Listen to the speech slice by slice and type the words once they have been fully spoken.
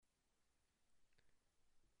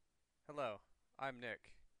Hello, I'm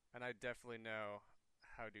Nick, and I definitely know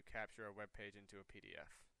how to capture a web page into a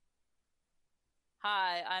PDF.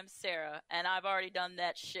 Hi, I'm Sarah, and I've already done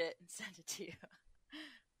that shit and sent it to you.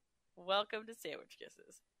 Welcome to Sandwich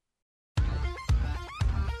Kisses.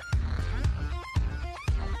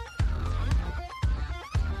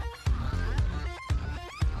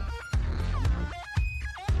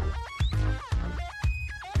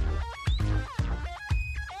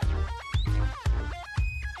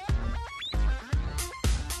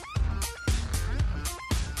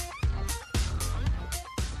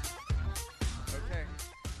 Okay,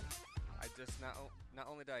 I just not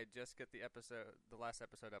only did I just get the last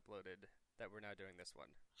episode uploaded, that we're now doing this one.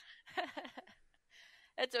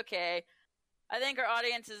 It's okay. I think our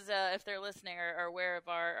audiences, if they're listening, are aware of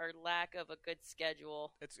our lack of a good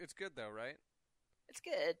schedule. It's good though, right? It's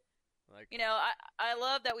good. Like, I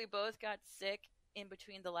love that we both got sick in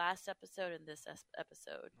between the last episode and this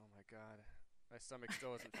episode. oh my God, my stomach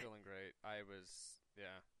still isn't feeling great.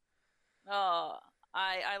 Yeah. Oh,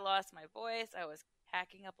 I lost my voice. I was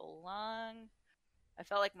hacking up a lung. I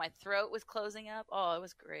felt like my throat was closing up. Oh, it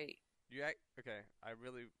was great. Okay?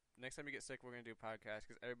 Next time you get sick, we're gonna do a podcast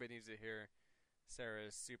because everybody needs to hear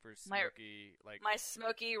Sarah's super My smoky, my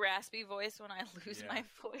smoky, raspy voice when I lose yeah, my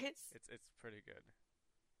voice. it's pretty good.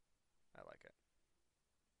 I like it.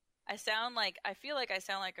 I feel like I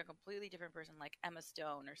sound like a completely different person, like Emma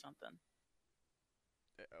Stone or something.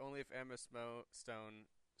 Only if Stone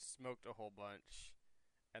smoked a whole bunch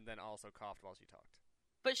and then also coughed while she talked.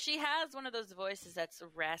 But she has one of those voices that's a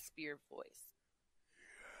raspier voice.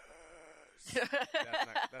 Yes.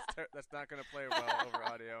 That's not going to play well over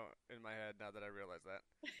audio in my head now that I realize that.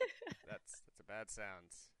 That's a bad sound.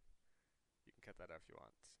 You can cut that out if you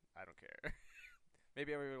want. I don't care.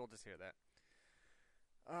 Maybe everyone will just hear that.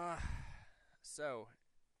 Uh, so,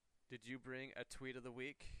 did you bring a tweet of the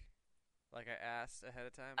week like I asked ahead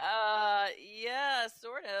of time? Yeah,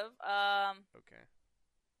 sort of. Okay.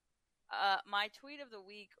 My tweet of the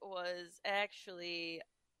week was actually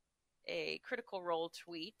a Critical Role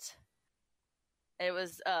tweet. It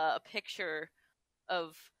was a picture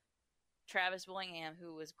of Travis Willingham,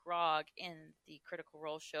 who was Grog in the Critical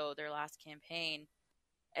Role show, their last campaign,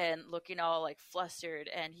 and looking all like flustered,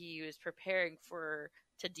 and he was preparing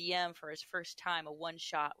to DM for his first time a one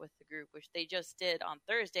shot with the group, which they just did on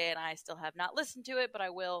Thursday, and I still have not listened to it, but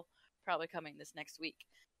I will, probably coming this next week.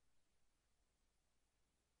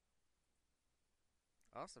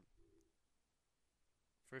 Awesome.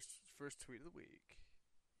 First tweet of the week.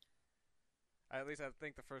 At least I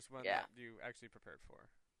think the first one Yeah. that you actually prepared for.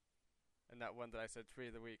 And that one that I said tweet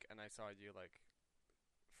of the week and I saw you like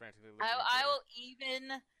frantically looking on I Twitter. will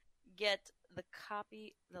even get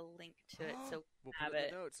the link to it, so We'll put have it in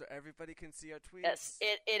it. the notes so everybody can see our Yes,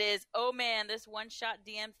 tweets. it is. Oh man, this one shot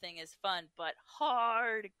DM thing is fun, but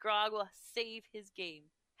hard. Grog will save his game.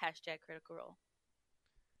 Hashtag Critical Role.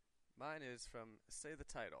 Mine is from Say the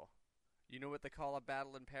Title. You know what they call a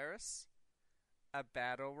battle in Paris? A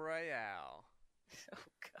battle royale. Oh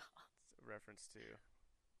god. It's a reference to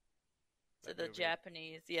To that the movie.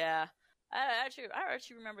 Japanese, yeah. I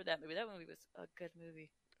actually remember that movie. That movie was a good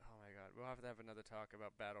movie. Oh my god, we'll have to have another talk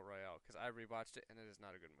about Battle Royale because I rewatched it and it is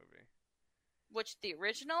not a good movie. Which, the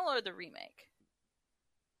original or the remake?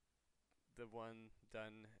 The one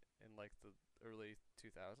done in like the early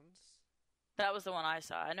 2000s. That was the one I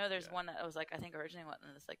saw. I know there's Yeah. one that was like, I think originally what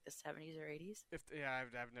in this like the 70s or 80s. If yeah,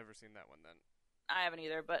 I've never seen that one then. I haven't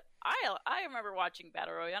either, but I remember watching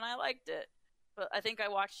Battle Royale and I liked it. But I think I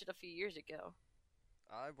watched it a few years ago.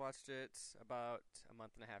 I watched it about a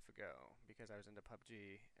month and a half ago because I was into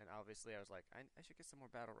PUBG and obviously I was like I should get some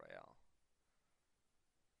more Battle Royale.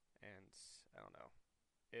 And I don't know.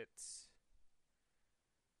 It's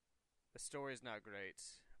the story's not great,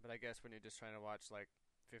 but I guess when you're just trying to watch like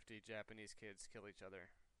 50 Japanese kids kill each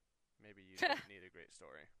other, maybe you don't need a great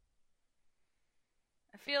story.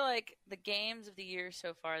 I feel like the games of the year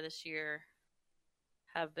so far this year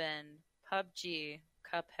have been PUBG,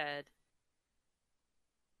 Cuphead,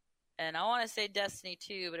 and I want to say Destiny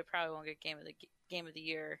 2, but it probably won't get game of the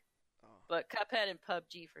year. Oh. But Cuphead and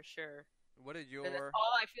PUBG for sure. What are 'Cause that's your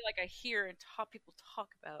all I feel like I hear and people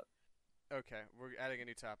talk about. Okay, we're adding a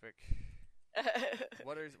new topic.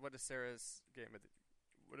 What is Sarah's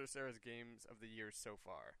what are Sarah's games of the year so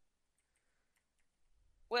far?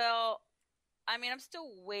 Well, I mean, I'm still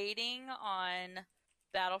waiting on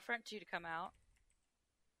Battlefront 2 to come out.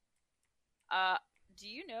 Uh, do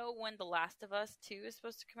you know when The Last of Us 2 is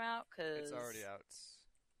supposed to come out? It's already Cause out.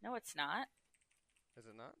 no, it's not. Is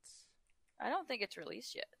it not? I don't think it's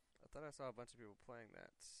released yet. I thought I saw a bunch of people playing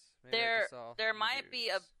that. Maybe I There, just saw there might be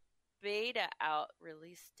a reviews. beta out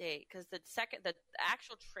release date? Because the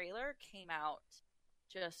actual trailer came out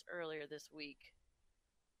just earlier this week.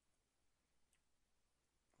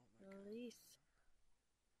 Oh my Release.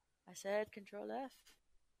 I said Control F.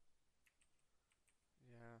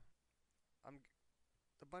 Yeah,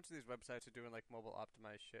 a bunch of these websites are doing like mobile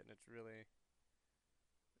optimized shit, and it's really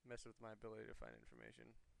messing with my ability to find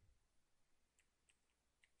information.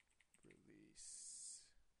 Release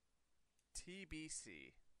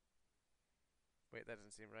TBC. Wait, that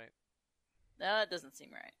doesn't seem right. No, that doesn't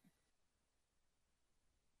seem right.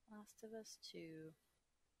 Last of Us 2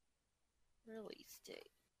 release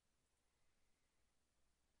date.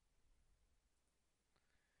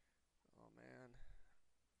 Oh man.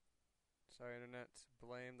 Sorry, internet.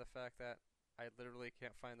 Blame the fact that I literally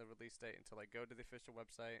can't find the release date until I go to the official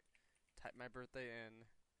website, type my birthday in,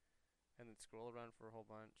 and then scroll around for a whole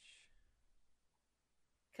bunch.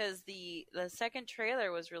 Because the second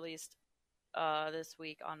trailer was released this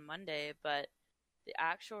week on Monday, but the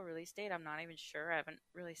actual release date, I'm not even sure. I haven't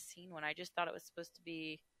really seen one. I just thought it was supposed to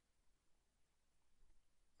be.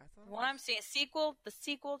 I thought What I'm seeing, the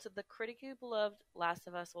sequel to the critically beloved Last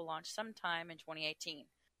of Us will launch sometime in 2018.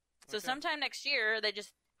 So Okay. sometime next year, they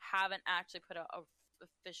just haven't actually put out a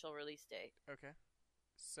official release date. Okay.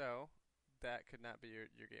 So that could not be your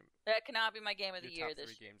game. That cannot be my game of the Your year top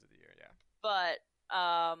this 3 games of the year, yeah. But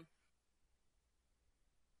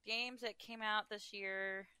games that came out this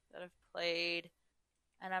year that I've played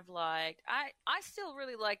and I've liked. I still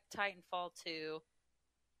really like Titanfall 2.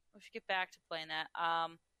 We should get back to playing that. I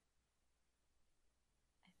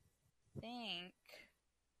think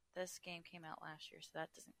this game came out last year, so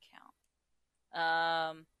that doesn't count.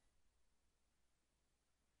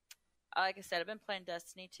 Like I said, I've been playing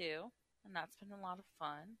Destiny 2, and that's been a lot of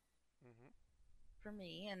fun Mhm. for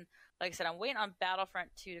me. And like I said, I'm waiting on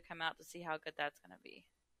Battlefront 2 to come out to see how good that's going to be.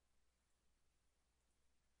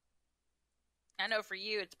 I know for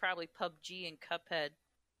you, it's probably PUBG and Cuphead.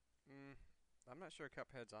 I'm not sure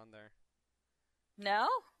Cuphead's on there. No?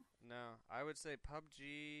 No, I would say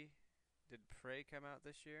PUBG. Did Prey come out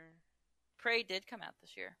this year? Prey did come out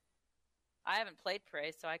this year. I haven't played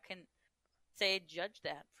Prey, so I couldn't judge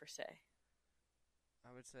that per se.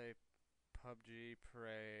 I would say PUBG,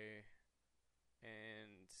 Prey,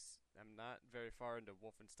 and I'm not very far into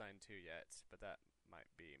Wolfenstein 2 yet, but that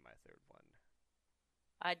might be my third one.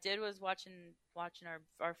 I was watching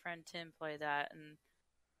our friend Tim play that, and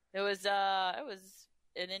it was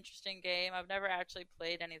an interesting game. I've never actually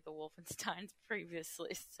played any of the Wolfensteins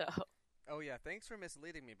previously, so. Oh yeah, thanks for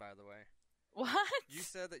misleading me, by the way. What? You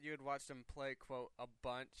said that you had watched him play, quote, a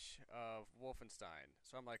bunch of Wolfenstein.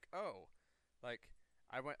 So I'm like, oh, like,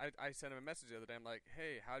 I sent him a message the other day. I'm like,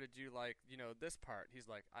 hey, how did you like, this part? He's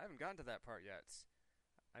like, I haven't gotten to that part yet.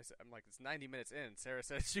 I'm like, it's 90 minutes in. Sarah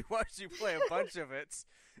said she watched you play a bunch of it.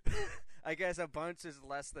 I guess a bunch is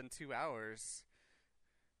less than 2 hours.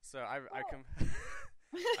 So I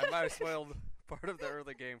might have spoiled part of the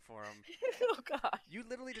early game for him. Oh god. You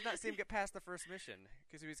literally did not see him get past the first mission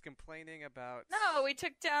because he was complaining about. No, we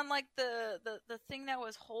took down like the thing that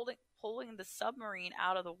was pulling the submarine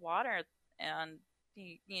out of the water, and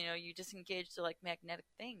you disengaged the like magnetic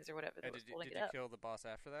things or whatever that And was did pulling you it up. kill the boss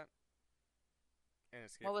after that? And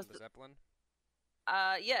escape What was from the Zeppelin?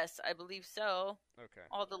 Yes, I believe so. Okay.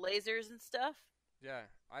 All the lasers and stuff. Yeah,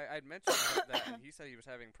 I'd mentioned that, and he said he was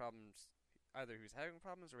having problems. Either he was having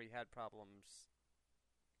problems or he had problems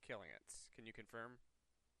killing it. Can you confirm?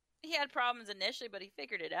 He had problems initially, but he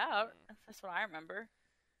figured it out. That's what I remember.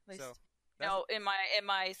 At least, So in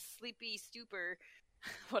my sleepy stupor,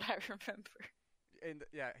 what I remember. and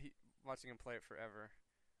yeah, watching him play it forever.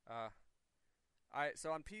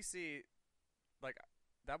 So on PC, like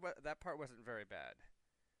that part wasn't very bad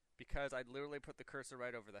because I'd literally put the cursor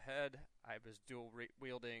right over the head. I was dual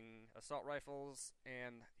wielding assault rifles,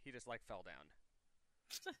 and he just like fell down.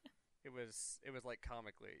 It was like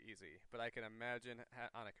comically easy, but I can imagine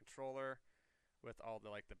on a controller with all the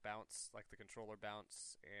like the bounce, like the controller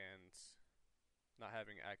bounce, and not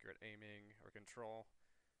having accurate aiming or control,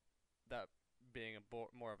 that being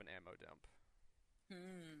more of an ammo dump.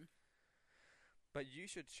 But you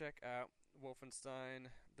should check out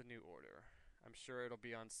Wolfenstein: The New Order. I'm sure it'll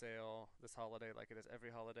be on sale this holiday like it is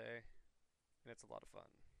every holiday, and it's a lot of fun.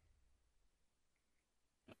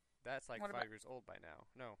 That's like 5 years old by now.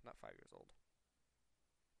 No, not 5 years old.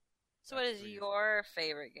 So what is your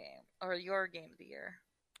favorite game? Or your game of the year?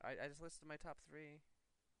 I just listed my top 3.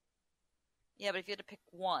 Yeah, but if you had to pick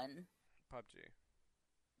one. PUBG.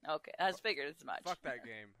 Okay, I just figured as much. Fuck that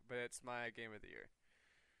game, but it's my game of the year.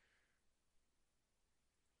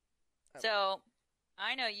 So,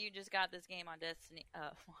 I know you just got this game on Destiny,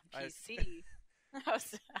 on I- PC. I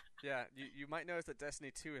was- Yeah, you might notice that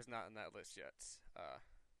Destiny 2 is not in that list yet.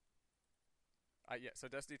 Yeah, so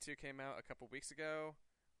Destiny 2 came out a couple weeks ago.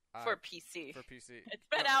 for PC. For PC. It's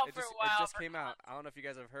been Well, out it for just, a while. It just for came out. I don't know if you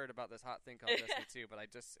guys have heard about this hot thing called Destiny 2, but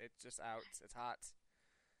it's just out. It's hot.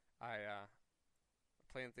 I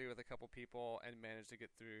playing through with a couple people and managed to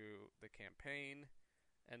get through the campaign,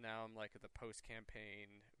 and now I'm like at the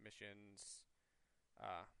post-campaign missions.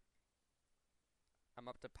 I'm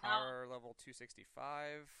up to power level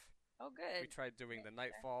 265. Oh, We good. tried doing the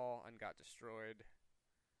Nightfall and got destroyed.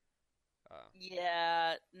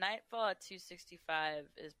 Yeah, Nightfall at 265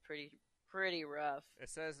 is pretty rough. It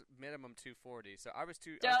says minimum 240, so I was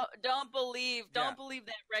too. Don't believe Yeah. that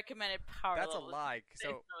recommended power. That's a level. lie.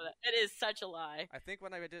 So It is such a lie. I think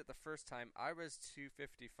when I did it the first time, I was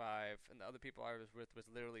 255, and the other people I was with was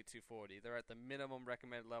literally 240. They're at the minimum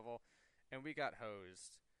recommended level, and we got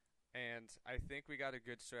hosed. And I think we got a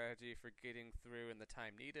good strategy for getting through in the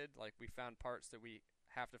time needed. Like, we found parts that we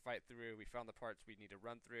have to fight through. We found the parts we need to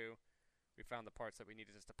run through. We found the parts that we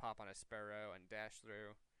needed just to pop on a sparrow and dash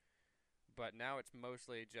through. But now it's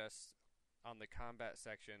mostly just on the combat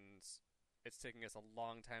sections. It's taking us a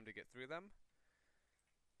long time to get through them.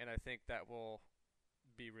 And I think that will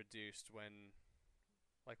be reduced when,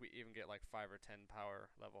 like, we even get like 5 or 10 power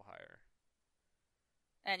level higher.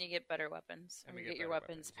 And you get better weapons. And you we get get your better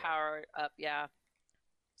weapons weapons, yeah. power up. Yeah.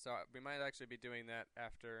 So we might actually be doing that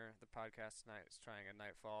after the podcast tonight. It's trying a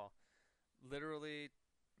Nightfall. Literally,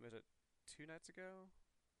 was it 2 nights ago?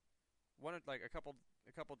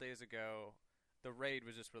 A couple days ago, the raid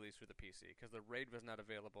was just released for the PC because the raid was not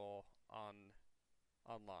available on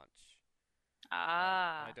launch.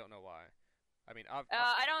 Ah. I don't know why. I mean,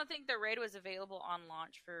 I don't think the raid was available on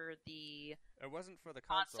launch for the it wasn't for the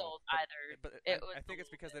console consoles either. But It was I think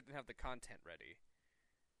it's because they didn't have the content ready.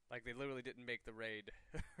 Like, they literally didn't make the raid,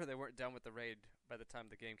 or they weren't done with the raid by the time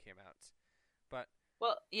the game came out. But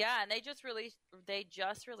Well, yeah, and they just released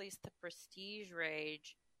the Prestige raid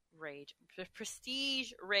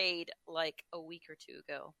like a week or two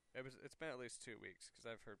ago. it's been at least 2 weeks because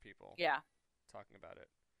I've heard people Yeah. talking about it.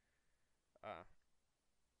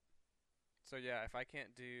 So yeah, if I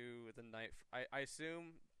can't do the I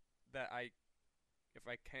assume that if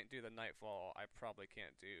I can't do the Nightfall, I probably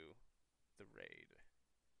can't do the raid.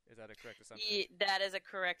 Is that a correct assumption? That is a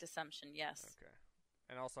correct assumption. Yes. Okay.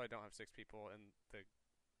 And also, I don't have 6 people in the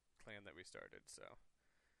clan that we started, so.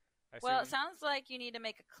 Well, it sounds like you need to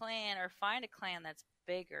make a clan or find a clan that's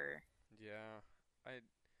bigger. Yeah,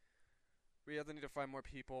 we either need to find more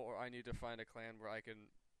people, or I need to find a clan where I can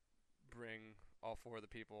bring all 4 of the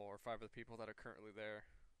people or 5 of the people that are currently there.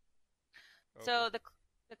 So the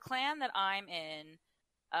clan that I'm in,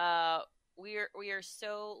 we are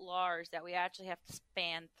so large that we actually have to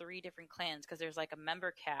span 3 different clans because there's like a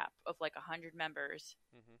member cap of like 100 members.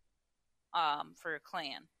 Mm-hmm. For a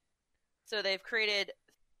clan. So they've created.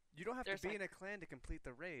 You don't have to be in a clan to complete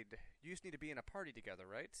the raid. You just need to be in a party together,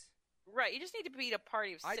 right? Right. You just need to be a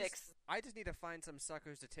party of 6. I just need to find some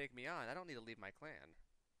suckers to take me on. I don't need to leave my clan.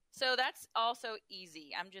 So that's also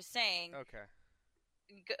easy. I'm just saying. Okay.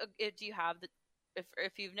 Do you have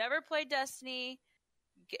if you've never played Destiny,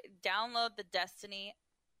 download the Destiny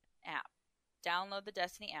app. Download the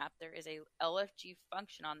Destiny app. There is a LFG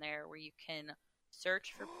function on there where you can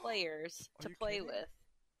search for players to play kidding? with.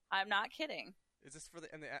 I'm not kidding. Is this is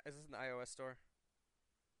this in the iOS store?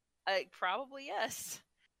 Probably yes.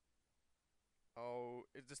 Oh,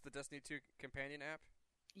 is this the Destiny 2 companion app?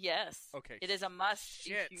 Yes. Okay. It is a must.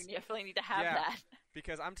 Shit. You definitely need to have Yeah. that.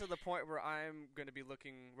 Because I'm to the point where we're going to be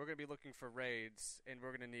looking for raids, and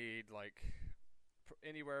we're going to need like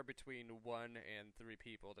anywhere between 1 and 3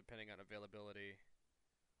 people, depending on availability.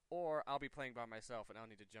 Or I'll be playing by myself, and I'll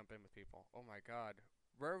need to jump in with people. Oh my god,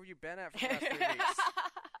 where have you been at for the last 3 weeks?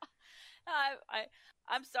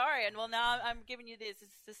 I'm sorry, and well, now I'm giving you this.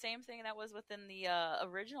 It's the same thing that was within the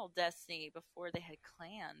original Destiny before they had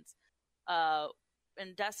clans.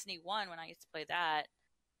 In Destiny 1, when I used to play that,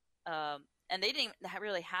 and they didn't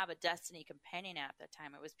really have a Destiny companion app at that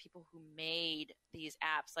time. It was people who made these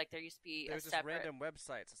apps. Like, there used to be There's just random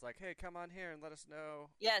websites. It's like, hey, come on here and let us know.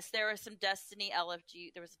 Yes, there was some Destiny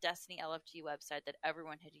LFG. There was a Destiny LFG website that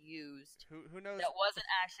everyone had used. Who knows? That wasn't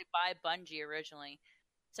actually by Bungie originally.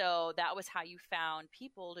 So that was how you found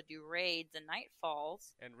people to do raids and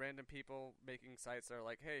nightfalls. And random people making sites that are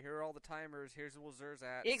like, hey, here are all the timers. Here's where Xur's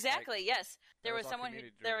at. Exactly. Like, yes, there was all someone.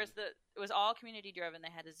 It was all community driven. They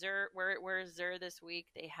had a Xur. Where's Xur this week?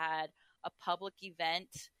 They had a public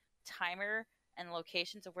event timer and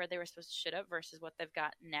locations of where they were supposed to shoot up versus what they've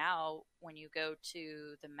got now when you go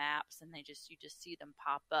to the maps and you just see them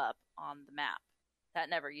pop up on the map. That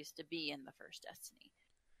never used to be in the first Destiny.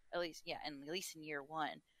 At least in year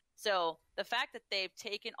one. So the fact that they've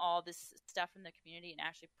taken all this stuff from the community and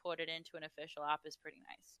actually put it into an official app is pretty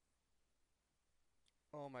nice.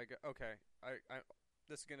 Oh my god. Okay.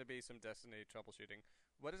 This is gonna be some Destiny troubleshooting.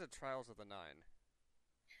 What is a Trials of the Nine?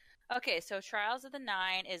 Okay, so Trials of the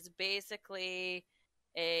Nine is basically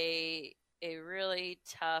a really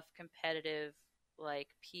tough competitive like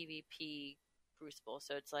PvP crucible.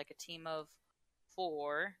 So it's like a team of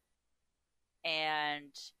 4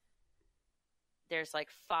 and there's like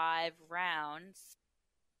 5 rounds,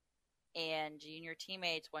 and you and your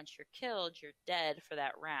teammates, once you're killed, you're dead for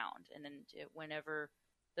that round. And then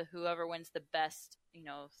whoever wins the best,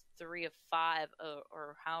 3 of 5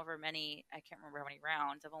 or however many, I can't remember how many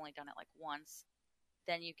rounds. I've only done it like once.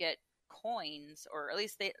 Then you get coins, or at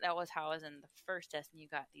least that was how it was in the first test. And you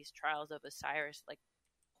got these Trials of Osiris like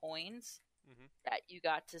coins that you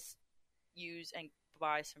got to use and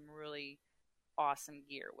buy some really awesome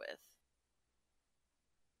gear with.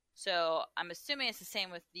 So I'm assuming it's the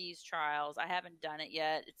same with these trials. I haven't done it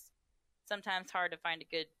yet. It's sometimes hard to find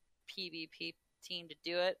a good PvP team to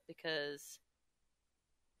do it because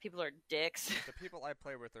people are dicks. The people I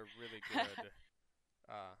play with are really good.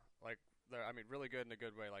 Really good in a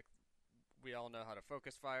good way. Like, we all know how to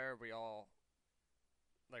focus fire. We're all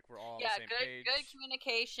on the same page. Good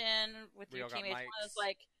communication with your teammates.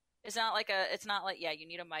 It's not like you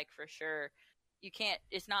need a mic for sure. You can't.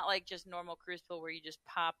 It's not like just normal Crucible where you just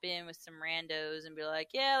pop in with some randos and be like,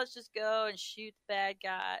 "Yeah, let's just go and shoot the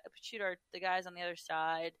guys on the other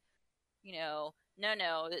side." No,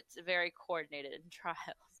 it's very coordinated in trials.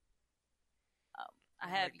 I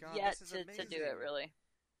have yet to do it really.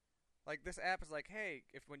 Like, this app is like, hey,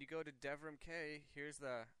 when you go to Devrim K, here's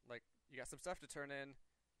you got some stuff to turn in,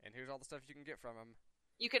 and here's all the stuff you can get from them.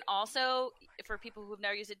 You can also, for people who've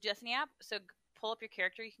never used a Destiny app, so pull up your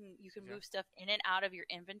character. You can move stuff in and out of your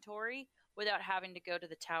inventory without having to go to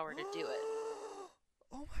the tower to do it.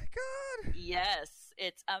 Oh my god! Yes,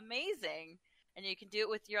 it's amazing, and you can do it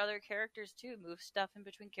with your other characters too. Move stuff in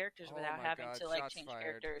between characters without having to Shots change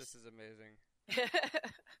fired. Characters. This is amazing.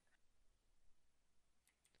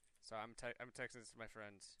 So I'm texting this to my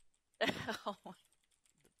friends.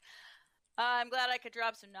 I'm glad I could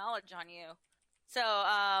drop some knowledge on you. So,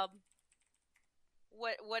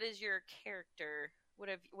 what is your character? What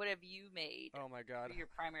have you made? Oh my god! Your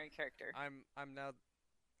primary character. I'm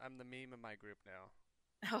the meme in my group now.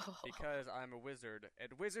 Because I'm a wizard,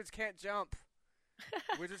 and wizards can't jump.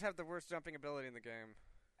 Wizards have the worst jumping ability in the game.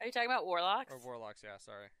 Are you talking about warlocks? Or warlocks, yeah.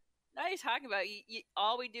 Sorry. No, you're talking about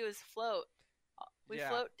all we do is float. We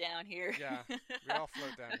float down here. Yeah, we all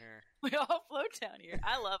float down here. We all float down here.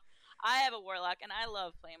 I have a warlock, and I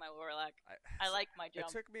love playing my warlock. I like my jump.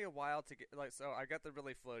 It took me a while to get so I got the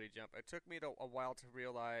really floaty jump. It took me a while to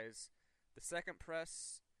realize the second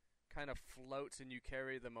press kind of floats and you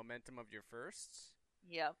carry the momentum of your first.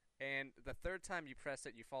 Yep. And the third time you press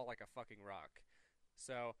it, you fall like a fucking rock.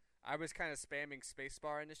 So I was kind of spamming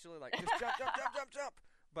spacebar initially, like just jump, jump, jump, jump, jump.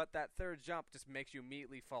 But that third jump just makes you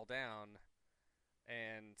immediately fall down,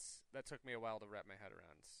 and that took me a while to wrap my head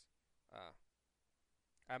around.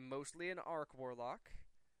 I'm mostly an Arc Warlock.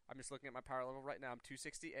 I'm just looking at my power level right now. I'm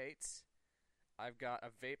 268. I've got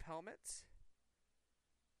a vape helmet.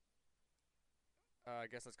 I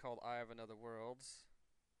guess it's called Eye of Another World.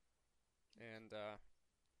 And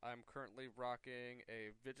I'm currently rocking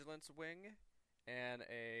a Vigilance Wing and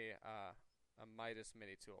a Midas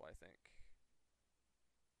mini tool, I think.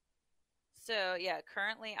 So, yeah,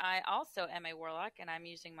 currently I also am a Warlock, and I'm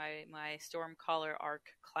using my Stormcaller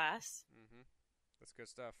Arc class. Mm-hmm. That's good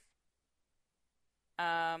stuff.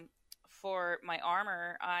 For my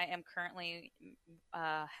armor, I am currently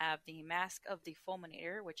have the Mask of the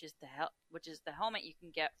Fulminator, which is the helmet you can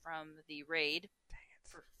get from the raid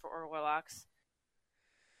for Warlocks.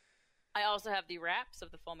 I also have the Wraps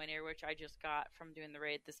of the Fulminator, which I just got from doing the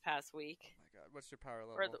raid this past week. Oh my god, what's your power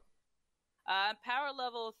level? Power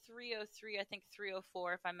level 303, I think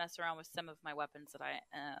 304 if I mess around with some of my weapons that I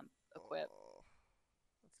equip. Oh,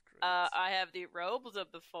 that's great. I have the Robes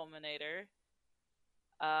of the Fulminator.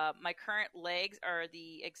 My current legs are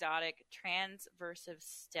the exotic Transversive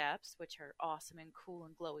Steps, which are awesome and cool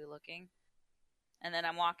and glowy looking. And then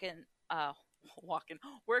I'm working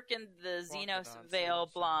the Xenos Veil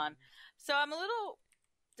Blonde. So I'm a little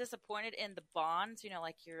disappointed in the bonds,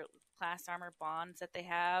 like your class armor bonds that they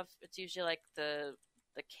have. It's usually like the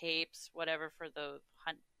capes, whatever, for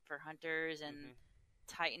hunters and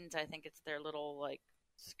Titans. I think it's their little like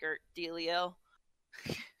skirt dealio.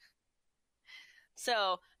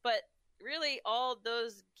 So, but really, all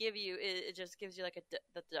those give you it just gives you like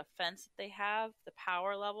the defense that they have, the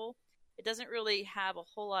power level. It doesn't really have a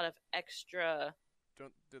whole lot of extra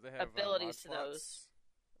Do they have mod abilities to those. slots?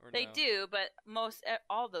 Or They no? do, but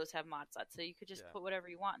all those have mod slots, so you could just Yeah. put whatever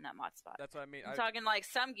you want in that mod spot. That's what I mean. I'm talking like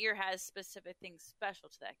some gear has specific things special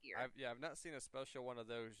to that gear. I've not seen a special one of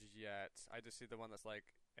those yet. I just see the one that's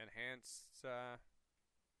like enhanced,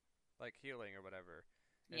 like healing or whatever.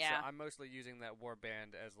 And so Yeah. I'm mostly using that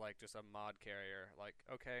warband as like just a mod carrier. Like,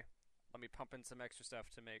 okay, let me pump in some extra stuff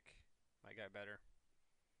to make my guy better.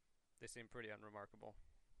 They seem pretty unremarkable.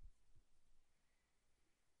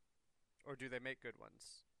 Or do they make good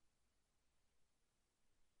ones?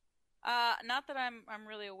 Not that I'm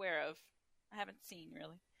really aware of. I haven't seen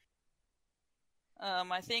really.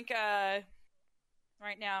 I think right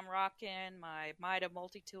now I'm rocking my Mida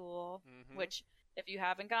multi-tool, Mm-hmm. which if you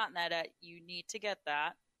haven't gotten that yet, you need to get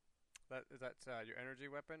that. That your energy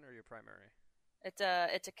weapon or your primary? It's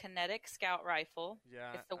a kinetic scout rifle.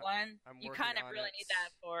 Yeah, It's the one I'm you working kind of on really it. need that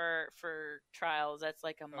for trials. That's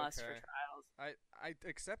like a must for Okay. trials. I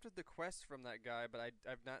accepted the quest from that guy, but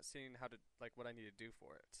I've not seen how to like what I need to do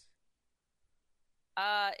for it.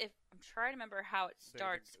 If I'm trying to remember how it The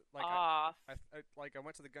starts like off. I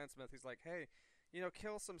went to the gunsmith. He's like, hey,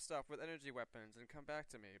 kill some stuff with energy weapons and come back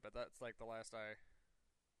to me. But that's like the last I.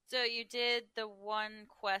 So you did the one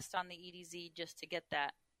quest on the EDZ just to get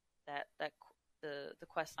the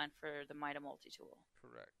quest line for the Mida multi tool.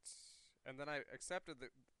 Correct. And then I accepted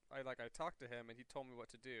that. I talked to him and he told me what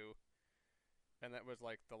to do. And that was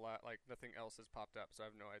like like nothing else has popped up, so I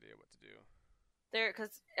have no idea what to do.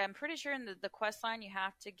 Because I'm pretty sure in the quest line you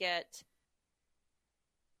have to get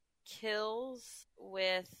kills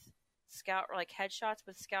with like headshots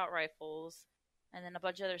with scout rifles, and then a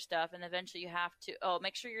bunch of other stuff, and eventually you have to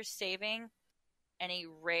make sure you're saving any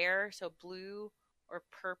rare, so blue or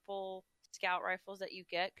purple scout rifles that you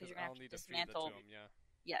get because you're gonna I'll have to need to feed that to dismantle. him. Yeah.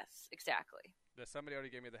 Yes, exactly. Somebody already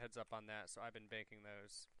gave me the heads up on that, so I've been banking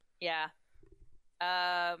those. Yeah.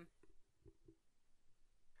 Trying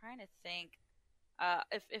to think.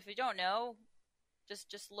 If you don't know,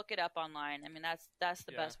 just look it up online. I mean, that's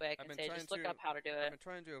the best way I can say. Just look up how to do I've it. been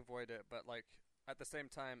trying to avoid it, but like at the same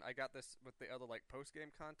time, I got this with the other like post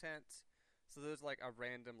game content. So there's like a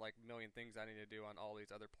random like million things I need to do on all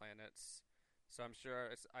these other planets. So I'm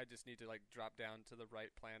sure I just need to like drop down to the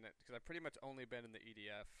right planet because I've pretty much only been in the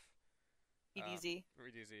EDF, EDZ. or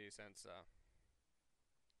EDZ since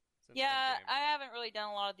Yeah, Endgame. I haven't really done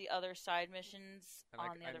a lot of the other side missions And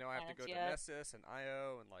on the I other know I have to planets go to yet. Nessus and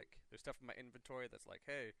Io, and like there's stuff in my inventory that's like,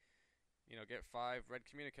 hey, get 5 red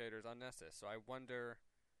communicators on Nessus. So I wonder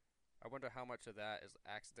how much of that is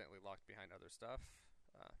accidentally locked behind other stuff.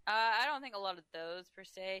 I don't think a lot of those per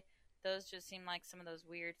se. Those just seem like some of those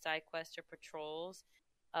weird side quests or patrols.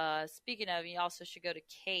 Speaking of, you also should go to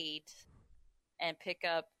Cade and pick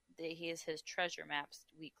up his treasure maps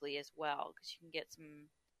weekly as well, because you can get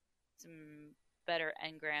some better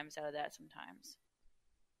engrams out of that sometimes.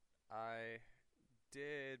 I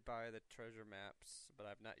did buy the treasure maps, but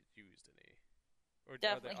I've not used any. Or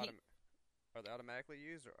Definitely. Are they automatically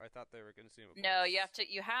used, or I thought they were consumable? No, you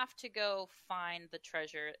have to go find the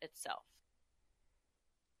treasure itself.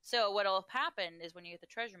 So what'll happen is when you get the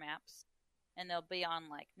treasure maps, and they'll be on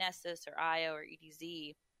like Nessus or Io or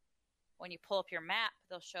EDZ, when you pull up your map,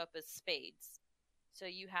 they'll show up as spades. So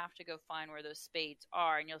you have to go find where those spades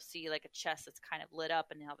are, and you'll see like a chest that's kind of lit up,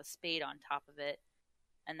 and they'll have a spade on top of it,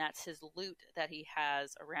 and that's his loot that he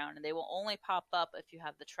has around, and they will only pop up if you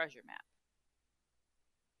have the treasure map.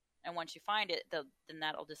 And once you find it, then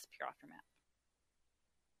that'll disappear off your map.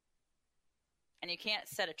 And you can't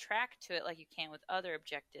set a track to it like you can with other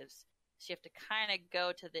objectives. So you have to kind of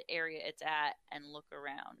go to the area it's at and look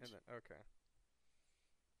around. And then, okay.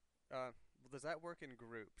 Does that work in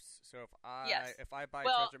groups? So Yes. if I buy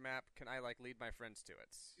Well, treasure map, can I like lead my friends to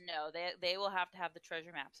it? No, they will have to have the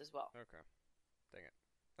treasure maps as well. Okay. Dang it.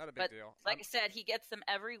 Not a big deal. Like I said, he gets them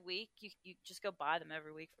every week. You just go buy them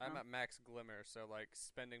every week from I'm him. at max glimmer, so like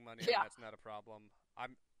spending money Yeah. on that's not a problem.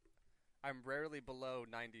 I'm rarely below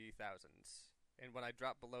 90,000, and when I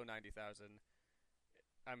drop below 90,000,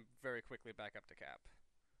 I'm very quickly back up to cap.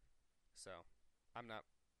 So I'm not.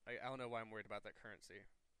 I don't know why I'm worried about that currency.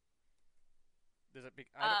 Does it be?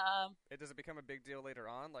 Does it become a big deal later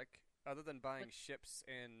on? Like other than buying ships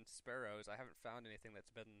and sparrows, I haven't found anything that's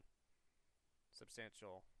been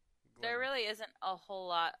substantial. There really isn't a whole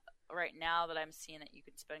lot right now that I'm seeing that you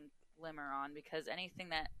could spend glimmer on, because anything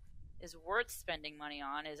that is worth spending money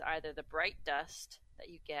on is either the bright dust that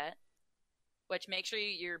you get, Which make sure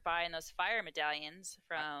you're buying those fire medallions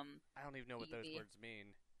from I don't even know what those PvP. words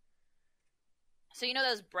mean. So you know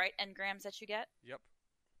those bright engrams that you get? Yep,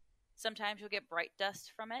 Sometimes you'll get bright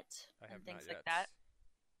dust from it I have and not things yet. like that.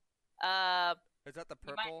 Uh, Is that the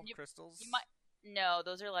you might purple you, crystals? you might no,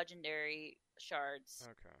 those are legendary shards.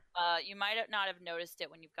 Okay. You might not have noticed it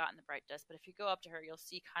when you've gotten the bright dust, but if you go up to her, you'll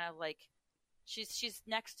see kind of like she's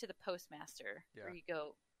next to the postmaster Yeah. where you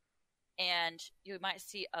go, and you might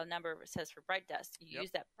see a number that says for bright dust. You Yep.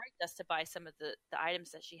 use that bright dust to buy some of the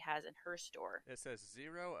items that she has in her store. It says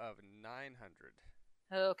 0 of 900.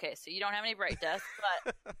 Okay, so you don't have any bright dust,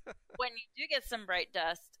 but when you do get some bright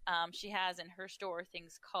dust, she has in her store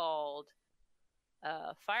things called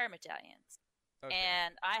fire medallions. Okay.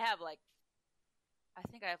 And I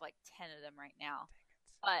think I have like 10 of them right now.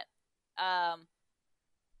 Dang it. But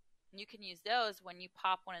you can use those. When you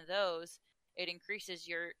pop one of those, it increases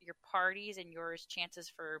your parties and your chances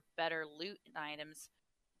for better loot and items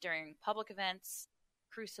during public events,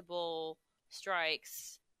 Crucible,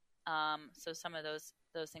 strikes. So some of those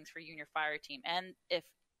things for you and your fire team. And if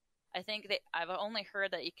I think that I've only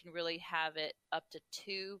heard that you can really have it up to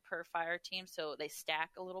 2 per fire team, so they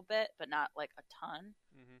stack a little bit, but not like a ton.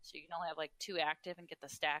 Mm-hmm. So you can only have like 2 active and get the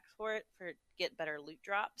stacks for it for get better loot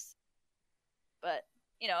drops. But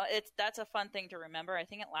that's a fun thing to remember. I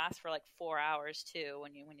think it lasts for like 4 hours too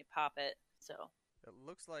when you pop it. So It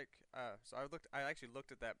looks like so I actually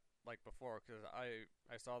looked at that like before because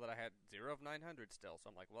I saw that I had 0 of 900 still, so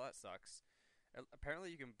I'm like, well, that sucks.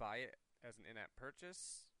 Apparently you can buy it as an in-app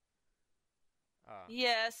purchase.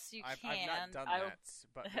 yes, you I've can. not done that,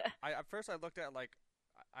 but at first I looked at it like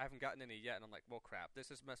I haven't gotten any yet, and I'm like, well, crap,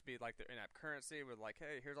 must be like their in-app currency with like,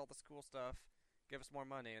 hey, here's all this cool stuff, give us more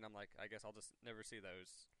money, and I'm like, I guess I'll just never see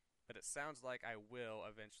those. But it sounds like I will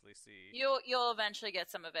eventually see. You'll eventually get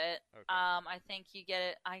some of it. Okay. I think you get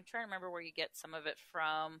it. I'm trying to remember where you get some of it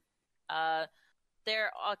from.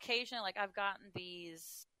 There occasionally, like I've gotten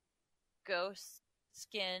these ghost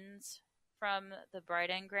skins from the bright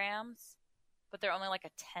engrams, but they're only like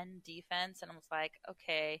a 10 defense, and I was like,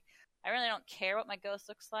 okay, I really don't care what my ghost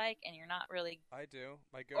looks like, and you're not really, I do.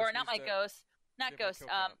 My ghost or not my needs to ghost, not give my ghosts, kill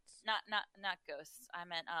counts. not ghosts. I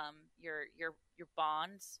meant your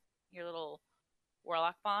bonds, your little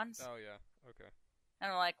warlock bonds. Oh yeah. Okay.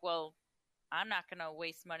 And I'm like, well, I'm not gonna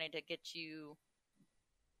waste money to get you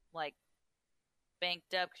like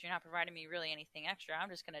banked up because you're not providing me really anything extra. I'm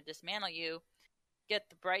just gonna dismantle you, get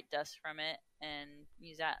the bright dust from it, and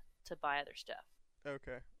use that to buy other stuff.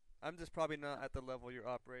 Okay. I'm just probably not at the level you're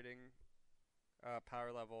operating,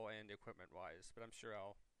 power level and equipment wise, but I'm sure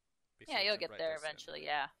I'll be. Yeah, seeing you'll some get bright there dust soon. eventually.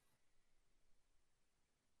 Yeah.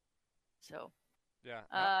 So. Yeah.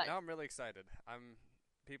 Now I'm really excited.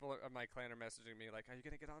 People in my clan are messaging me like, "Are you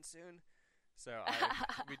gonna get on soon?" So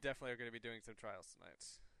we definitely are gonna be doing some trials tonight.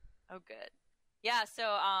 Oh, good. Yeah. So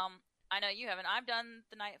I know you haven't. I've done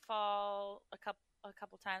the Nightfall a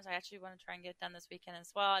couple times. I actually want to try and get it done this weekend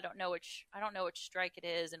as well. I don't know which strike it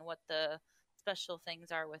is and what the special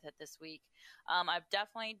things are with it this week. I've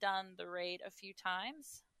definitely done the raid a few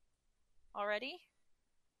times already.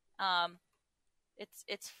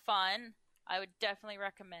 It's fun. I would definitely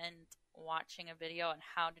recommend watching a video on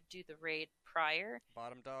how to do the raid prior.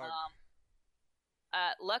 Bottom dog.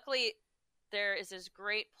 Luckily, there is this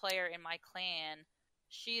great player in my clan.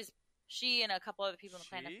 She and a couple other people in the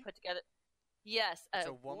clan have put together. Yes, it's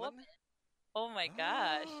a woman. Oh my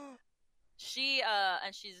gosh. She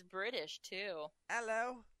and she's British too.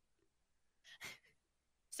 Hello.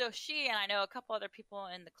 So she and I know a couple other people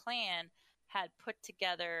in the clan had put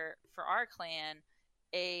together for our clan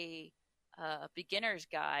a beginner's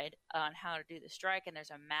guide on how to do the strike, and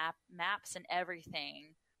there's a maps and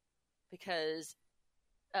everything, because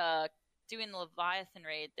doing the Leviathan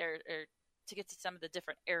raid there to get to some of the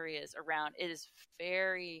different areas around, it is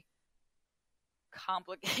very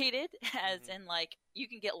complicated, as in like you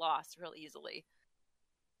can get lost real easily.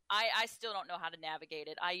 I still don't know how to navigate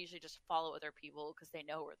it. I usually just follow other people because they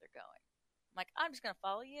know where they're going. I'm like, I'm just gonna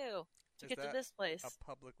follow you to get to this place. A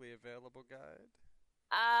publicly available guide?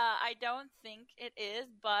 I don't think it is,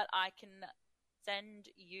 but I can send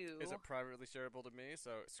you. Is it privately shareable to me?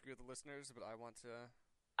 So screw the listeners, but I want to.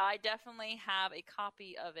 I definitely have a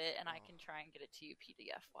copy of it, and I can try and get it to you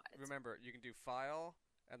PDF wise. Remember, you can do file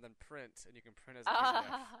and then print, and you can print as a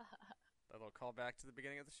PDF. That'll call back to the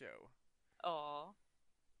beginning of the show. Oh.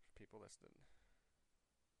 For people listening.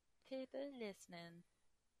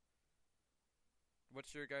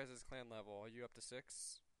 What's your guys' clan level? Are you up to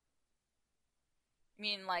 6? You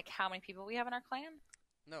mean like how many people we have in our clan?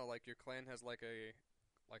 No, like your clan has like a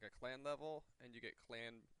clan level, and you get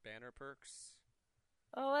clan banner perks.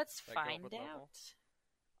 Oh, let's Like go up find with level. out.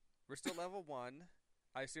 We're still level 1.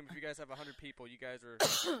 I assume if you guys have 100 people, you guys are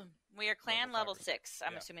We are clan level 5 or 6.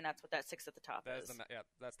 I'm yeah. assuming that's what that 6 at the top That is. is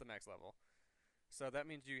that's the max level. So that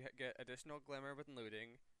means you get additional glimmer with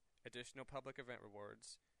looting, additional public event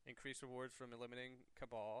rewards, increased rewards from eliminating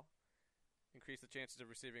Cabal, increase the chances of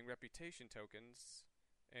receiving reputation tokens,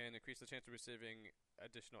 and increase the chance of receiving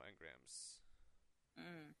additional engrams.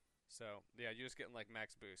 Mm. So yeah, you're just getting like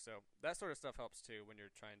max boost. So that sort of stuff helps too when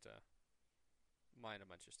you're trying to mine a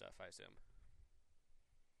bunch of stuff, I assume.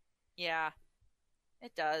 Yeah,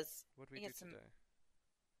 it does. What did we do today?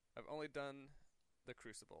 I've only done the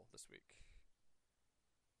Crucible this week.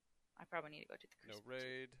 I probably need to go to the Crucible. No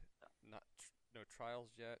raid, no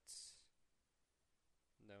trials yet,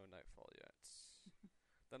 no nightfall yet.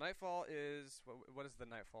 The nightfall is what is the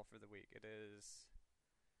nightfall for the week? It is.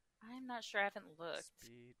 I'm not sure. I haven't looked.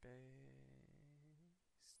 Speed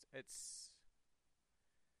based. It's.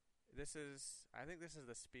 I think this is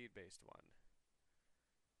the speed based one.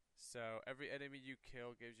 So every enemy you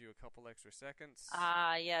kill gives you a couple extra seconds.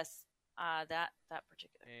 Yes. That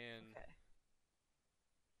particular. And. Okay.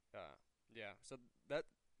 Yeah. So that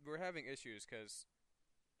we're having issues because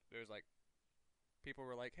there's like people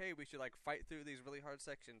were like, "Hey, we should like fight through these really hard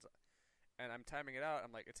sections," and I'm timing it out.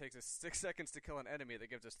 I'm like, it takes us 6 seconds to kill an enemy that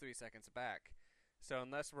gives us 3 seconds back. So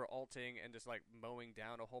unless we're ulting and just like mowing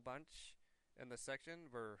down a whole bunch in this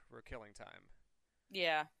section, we're killing time.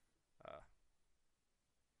 Yeah.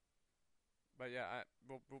 But yeah,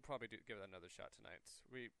 we'll probably give it another shot tonight.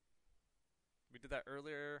 We did that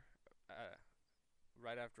earlier,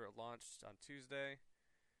 right after it launched on Tuesday,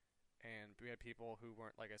 and we had people who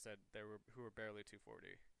weren't, like I said, who were barely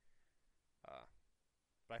 240.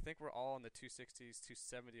 But I think we're all in the 260s,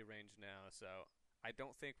 270 range now, so I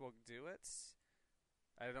don't think we'll do it.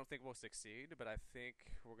 I don't think we'll succeed, but I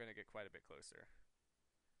think we're going to get quite a bit closer.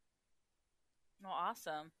 Well,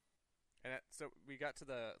 awesome. And so we got to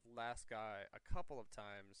the last guy a couple of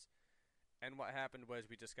times, and what happened was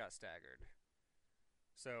we just got staggered.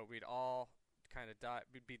 So we'd all kind of die,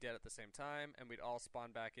 we'd be dead at the same time, and we'd all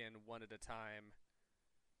spawn back in one at a time,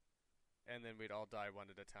 and then we'd all die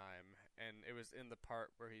one at a time. And it was in the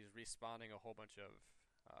part where he's respawning a whole bunch of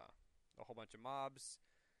mobs,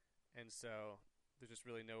 and so there's just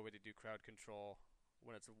really no way to do crowd control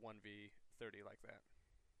when it's a 1v30 like that.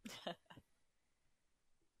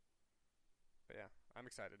 But yeah, I'm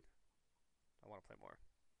excited. I want to play more.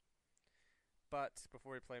 But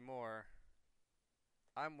before we play more,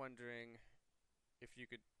 I'm wondering if you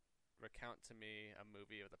could recount to me a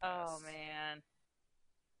movie of the past. Oh man.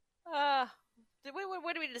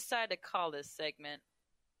 What do we decide to call this segment?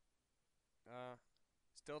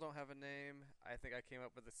 Still don't have a name. I think I came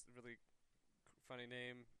up with this really funny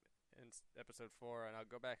name in episode 4, and I'll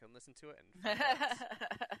go back and listen to it and find out.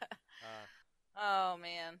 Oh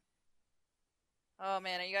man. Oh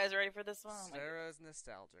man, are you guys ready for this one? Sarah's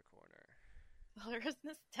Nostalgia Corner. Sarah's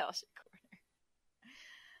Nostalgia Corner.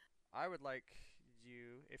 I would like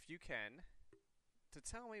you, if you can, to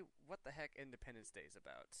tell me what the heck Independence Day is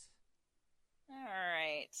about.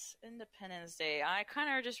 Alright, Independence Day. I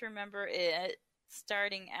kind of just remember it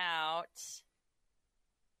starting out.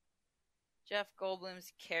 Jeff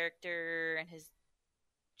Goldblum's character and his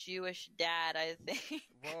Jewish dad, I think.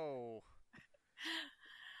 Whoa.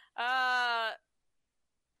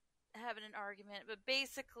 Having an argument, but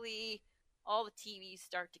basically all the TVs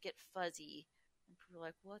start to get fuzzy and people are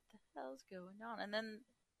like, what the hell's going on? And then,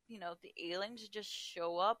 the aliens just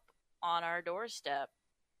show up on our doorstep.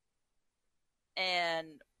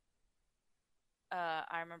 And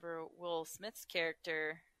I remember Will Smith's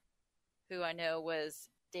character, who I know was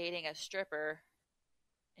dating a stripper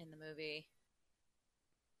in the movie,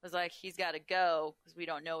 was like, he's got to go because we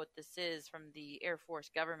don't know what this is from the Air Force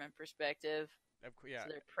government perspective. Yeah. So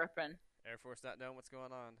they're prepping. Air Force not knowing what's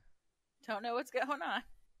going on. Don't know what's going on.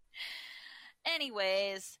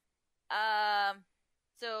 Anyways,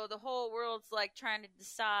 so the whole world's like trying to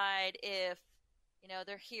decide if,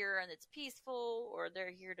 they're here and it's peaceful or they're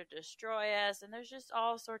here to destroy us. And there's just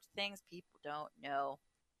all sorts of things people don't know.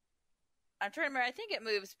 I'm trying to remember, I think it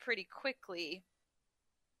moves pretty quickly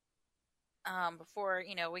before,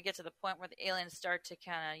 we get to the point where the aliens start to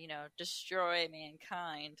kind of, destroy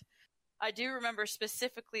mankind. I do remember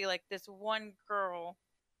specifically, like, this one girl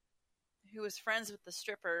who was friends with the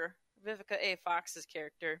stripper, Vivica A. Fox's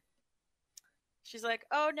character. She's like,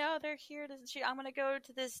 oh, no, they're here. I'm going to go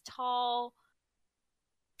to this tall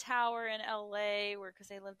tower in L.A., because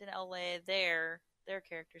they lived in L.A., their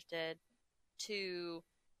characters did, to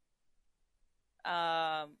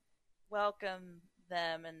welcome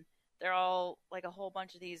them. And they're all like a whole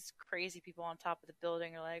bunch of these crazy people on top of the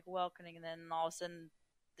building are like welcoming, and then all of a sudden,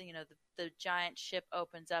 the giant ship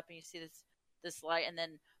opens up and you see this light, and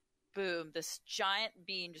then boom, this giant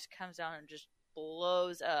beam just comes down and just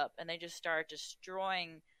blows up, and they just start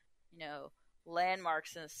destroying,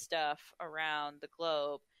 landmarks and stuff around the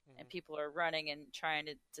globe, and people are running and trying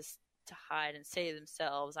to hide and save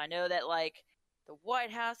themselves. I know that like the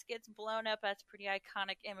White House gets blown up. That's pretty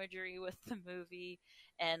iconic imagery with the movie,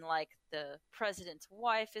 and like the president's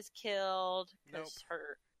wife is killed because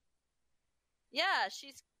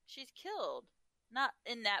she's killed, not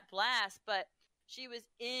in that blast, but she was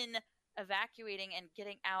in evacuating and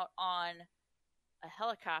getting out on a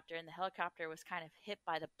helicopter, and the helicopter was kind of hit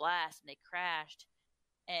by the blast and they crashed,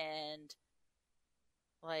 and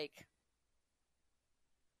like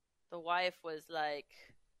the wife was like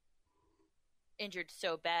injured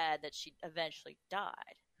so bad that she eventually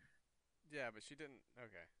died. Yeah, but she didn't.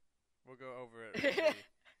 Okay, we'll go over it.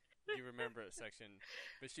 You remember it section,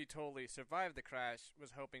 but she totally survived the crash,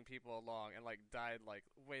 was helping people along, and like died like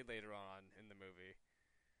way later on in the movie.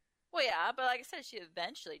 Well, yeah, but like I said, she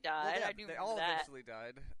eventually died. Well, yeah, I knew they all that. eventually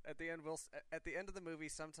died. At the end of the movie,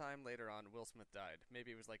 sometime later on, Will Smith died.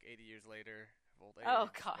 Maybe it was like 80 years later of old age. Oh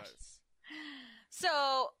gosh.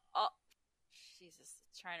 So, Jesus,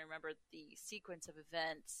 trying to remember the sequence of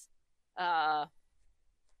events. I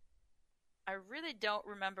really don't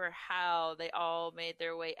remember how they all made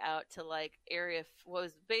their way out to like what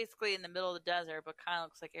was basically in the middle of the desert, but kind of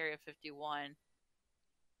looks like Area 51.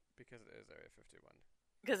 Because it is Area 51.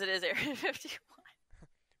 Because it is Area 51.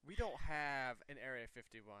 We don't have an Area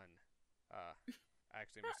 51.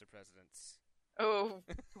 Actually, Mr. Presidents. Oh,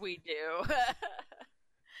 we do.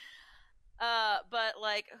 But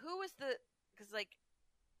like, who was because like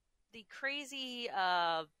the crazy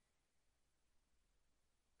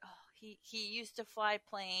he used to fly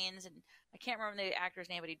planes, and I can't remember the actor's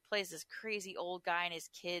name, but he plays this crazy old guy, and his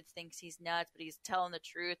kids thinks he's nuts, but he's telling the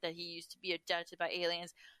truth that he used to be abducted by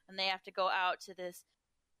aliens, and they have to go out to this.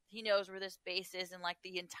 He knows where this base is, and like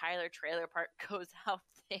the entire trailer park goes out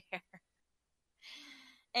there,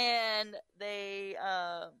 and they,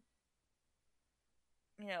 I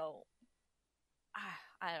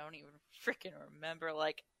don't even freaking remember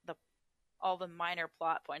like all the minor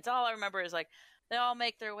plot points. All I remember is like they all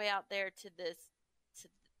make their way out there to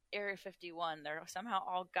Area 51. They're somehow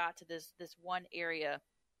all got to this one area,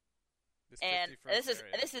 and this is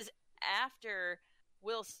after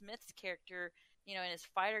Will Smith's character, in his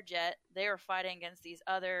fighter jet, they were fighting against these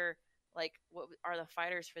other like what are the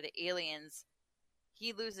fighters for the aliens.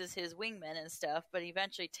 He loses his wingmen and stuff, but he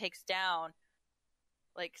eventually takes down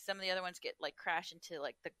like some of the other ones get like crash into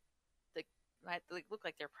like the they look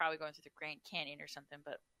like they're probably going through the Grand Canyon or something,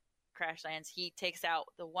 but crash lands. He takes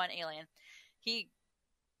out the one alien.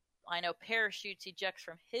 Parachutes, ejects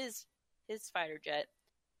from his fighter jet,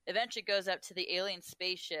 eventually goes up to the alien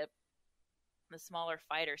spaceship, the smaller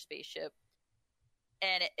fighter spaceship,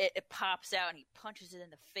 and it pops out and he punches it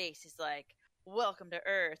in the face. He's like, "Welcome to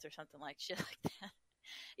Earth," or something like shit like that.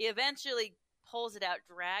 He eventually pulls it out,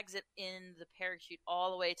 drags it in the parachute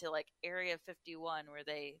all the way to like Area 51 where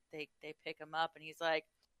they pick him up, and he's like,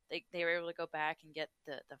 they were able to go back and get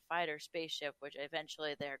the fighter spaceship, which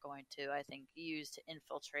eventually they're going to, I think, use to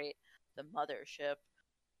infiltrate the mothership.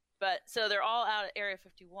 But so they're all out at Area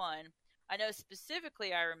 51. I know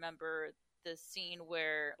specifically I remember the scene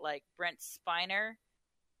where like Brent Spiner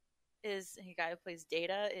is the guy who plays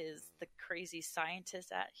Data, is the crazy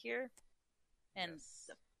scientist out here, and yes.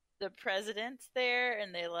 the president's there,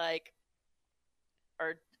 and they like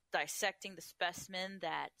are dissecting the specimen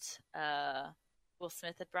that Will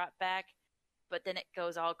Smith had brought back, but then it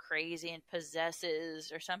goes all crazy and possesses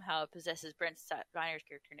Brent Spiner's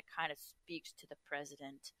character, and it kind of speaks to the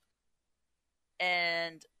president.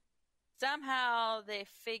 And somehow they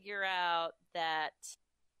figure out that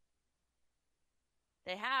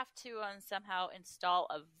they have to somehow install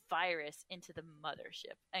a virus into the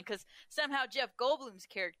mothership. And because somehow Jeff Goldblum's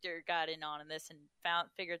character got in on this and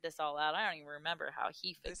figured this all out. I don't even remember how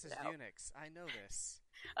he figured it out. This is Unix. I know this.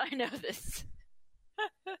 I know this.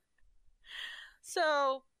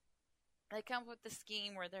 So they come up with the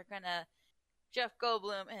scheme where they're gonna Jeff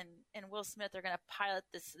Goldblum and Will Smith are gonna pilot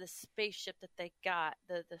this spaceship that they got,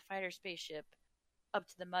 the fighter spaceship, up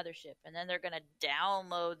to the mothership, and then they're gonna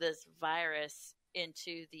download this virus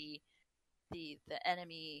into the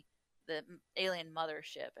enemy, the alien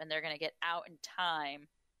mothership, and they're gonna get out in time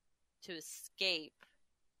to escape,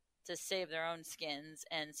 to save their own skins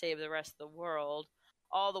and save the rest of the world.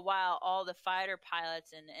 All the while, all the fighter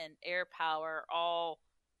pilots and air power all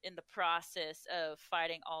in the process of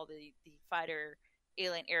fighting all the fighter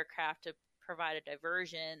alien aircraft to provide a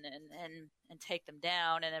diversion and take them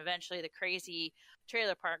down. And eventually the crazy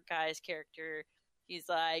trailer park guy's character, he's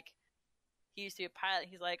like, he used to be a pilot.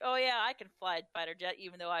 He's like, oh yeah, I can fly a fighter jet,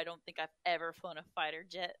 even though I don't think I've ever flown a fighter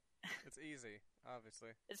jet. It's easy, obviously.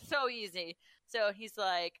 It's so easy. So he's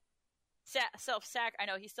like, I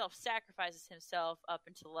know he self-sacrifices himself up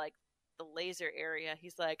into like the laser area.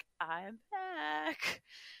 He's like, I'm back.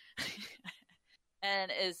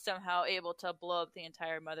 And is somehow able to blow up the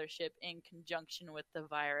entire mothership in conjunction with the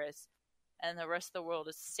virus. And the rest of the world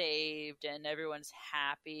is saved and everyone's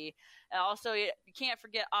happy. And also, you can't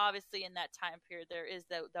forget, obviously, in that time period, there is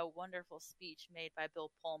the wonderful speech made by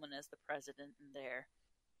Bill Pullman as the president in there.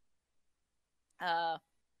 I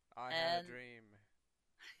had a dream.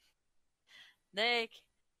 Like,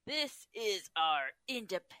 this is our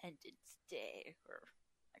Independence Day, or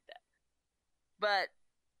like that. But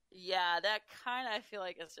yeah, that kind of, I feel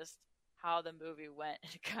like, is just how the movie went.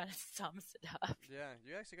 It kind of sums it up. Yeah,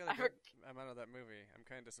 you actually got a good amount of that movie. I'm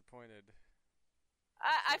kind of disappointed.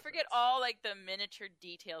 I forget all like the miniature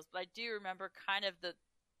details, but I do remember kind of the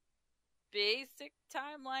basic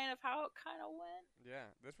timeline of how it kind of went. Yeah,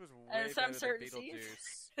 this was way better than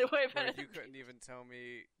Beetlejuice. Way better. You couldn't even tell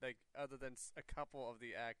me, like, other than a couple of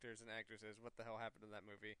the actors and actresses, what the hell happened in that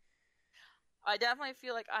movie. I definitely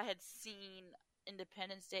feel like I had seen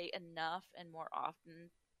Independence Day enough and more often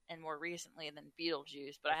and more recently than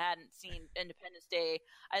Beetlejuice, but I hadn't seen Independence Day,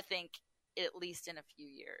 I think, at least in a few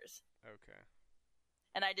years. Okay.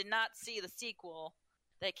 And I did not see the sequel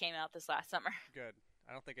that came out this last summer. Good.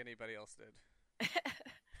 I don't think anybody else did.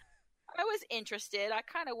 I was interested. I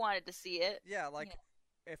kind of wanted to see it. Yeah, like,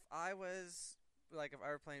 if I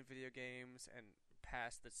were playing video games and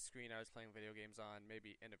past the screen I was playing video games on,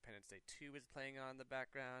 maybe Independence Day 2 was playing on in the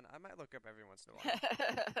background, I might look up every once in a while.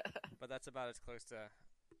 But that's about as close to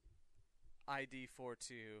ID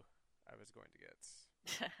 42 I was going to get.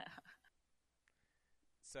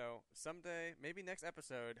 So, someday, maybe next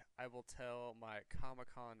episode, I will tell my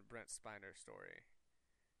Comic-Con Brent Spiner story.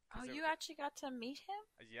 Oh, you actually got to meet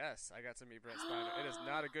him? Yes, I got to meet Brent Spiner. It is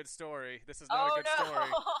not a good story. This is not a good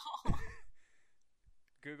story.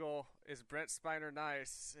 Google, is Brent Spiner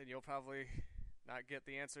nice? And you'll probably not get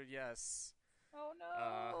the answer yes. Oh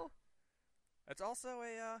no. It's also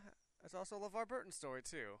a LeVar Burton story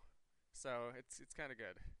too. So it's kind of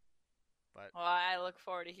good. But well, I look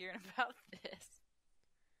forward to hearing about this.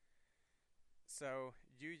 So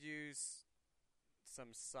you use some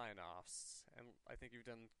sign-offs, and I think you've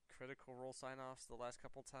done Critical Role sign-offs the last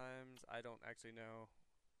couple times. I don't actually know.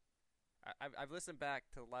 I've listened back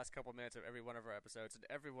to the last couple minutes of every one of our episodes, and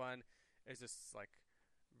everyone is just like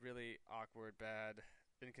really awkward, bad,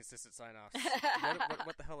 inconsistent sign-offs.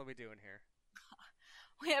 What the hell are we doing here?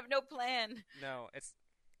 We have no plan. No,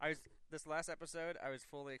 this last episode, I was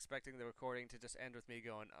fully expecting the recording to just end with me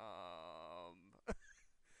going,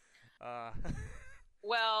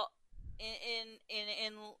 Well,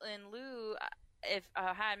 in lieu, if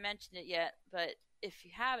I hadn't mentioned it yet, but if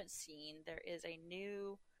you haven't seen, there is a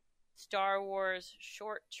new Star Wars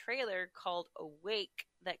short trailer called Awake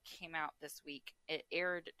that came out this week. It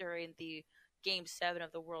aired during the Game 7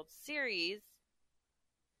 of the World Series,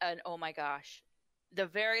 and oh my gosh, the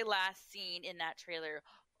very last scene in that trailer,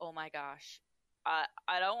 oh my gosh. I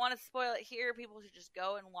don't want to spoil it here. People should just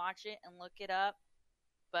go and watch it and look it up.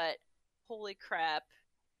 But holy crap,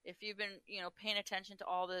 if you've been, paying attention to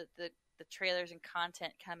all the trailers and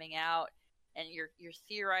content coming out, and you're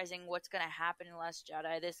theorizing what's going to happen in Last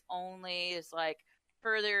Jedi, this only is like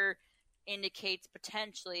further indicates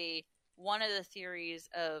potentially one of the theories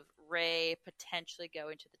of Rey potentially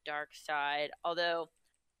going to the dark side. Although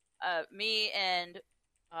me and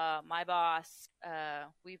my boss,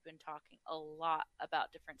 we've been talking a lot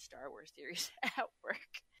about different Star Wars theories at work.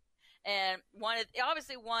 And one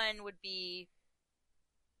would be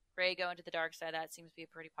Rey going to the dark side. That seems to be a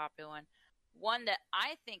pretty popular one. One that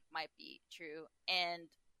I think might be true, and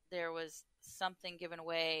there was something given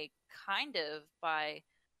away kind of by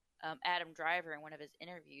Adam Driver in one of his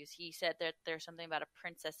interviews. He said that there's something about a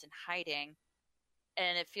princess in hiding,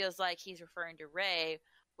 and it feels like he's referring to Rey,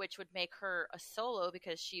 which would make her a Solo,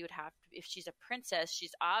 because she would have to, if she's a princess,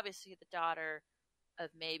 she's obviously the daughter of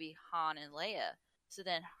maybe Han and Leia. So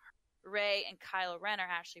then Rey and Kylo Ren are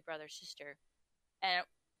actually brother-sister. And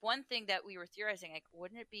one thing that we were theorizing, like,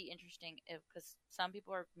 wouldn't it be interesting if, because some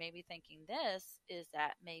people are maybe thinking this, is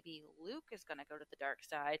that maybe Luke is going to go to the dark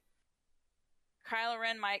side. Kylo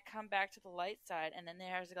Ren might come back to the light side, and then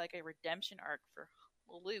there's like a redemption arc for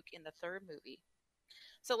Luke in the third movie.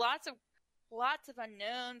 So lots lots of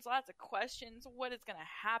unknowns, lots of questions. What is going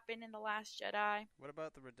to happen in The Last Jedi? What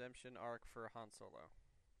about the redemption arc for Han Solo?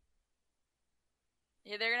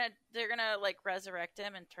 Yeah, they're gonna like resurrect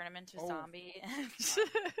him and turn him into a zombie.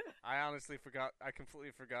 I honestly forgot. I completely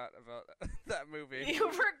forgot about that movie.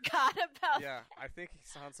 You forgot about? Yeah, I think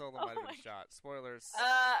Han Solo might have been shot. Spoilers.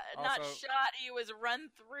 Not shot. He was run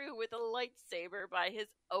through with a lightsaber by his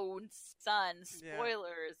own son.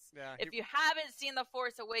 Spoilers. Yeah. If you haven't seen The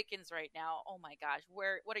Force Awakens right now, oh my gosh,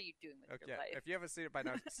 what are you doing with your life? If you haven't seen it by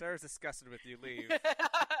now, Sarah's disgusted with you. Leave.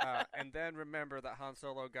 And then remember that Han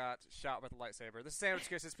Solo got shot with a lightsaber. The sandwich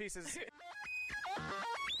kisses pieces.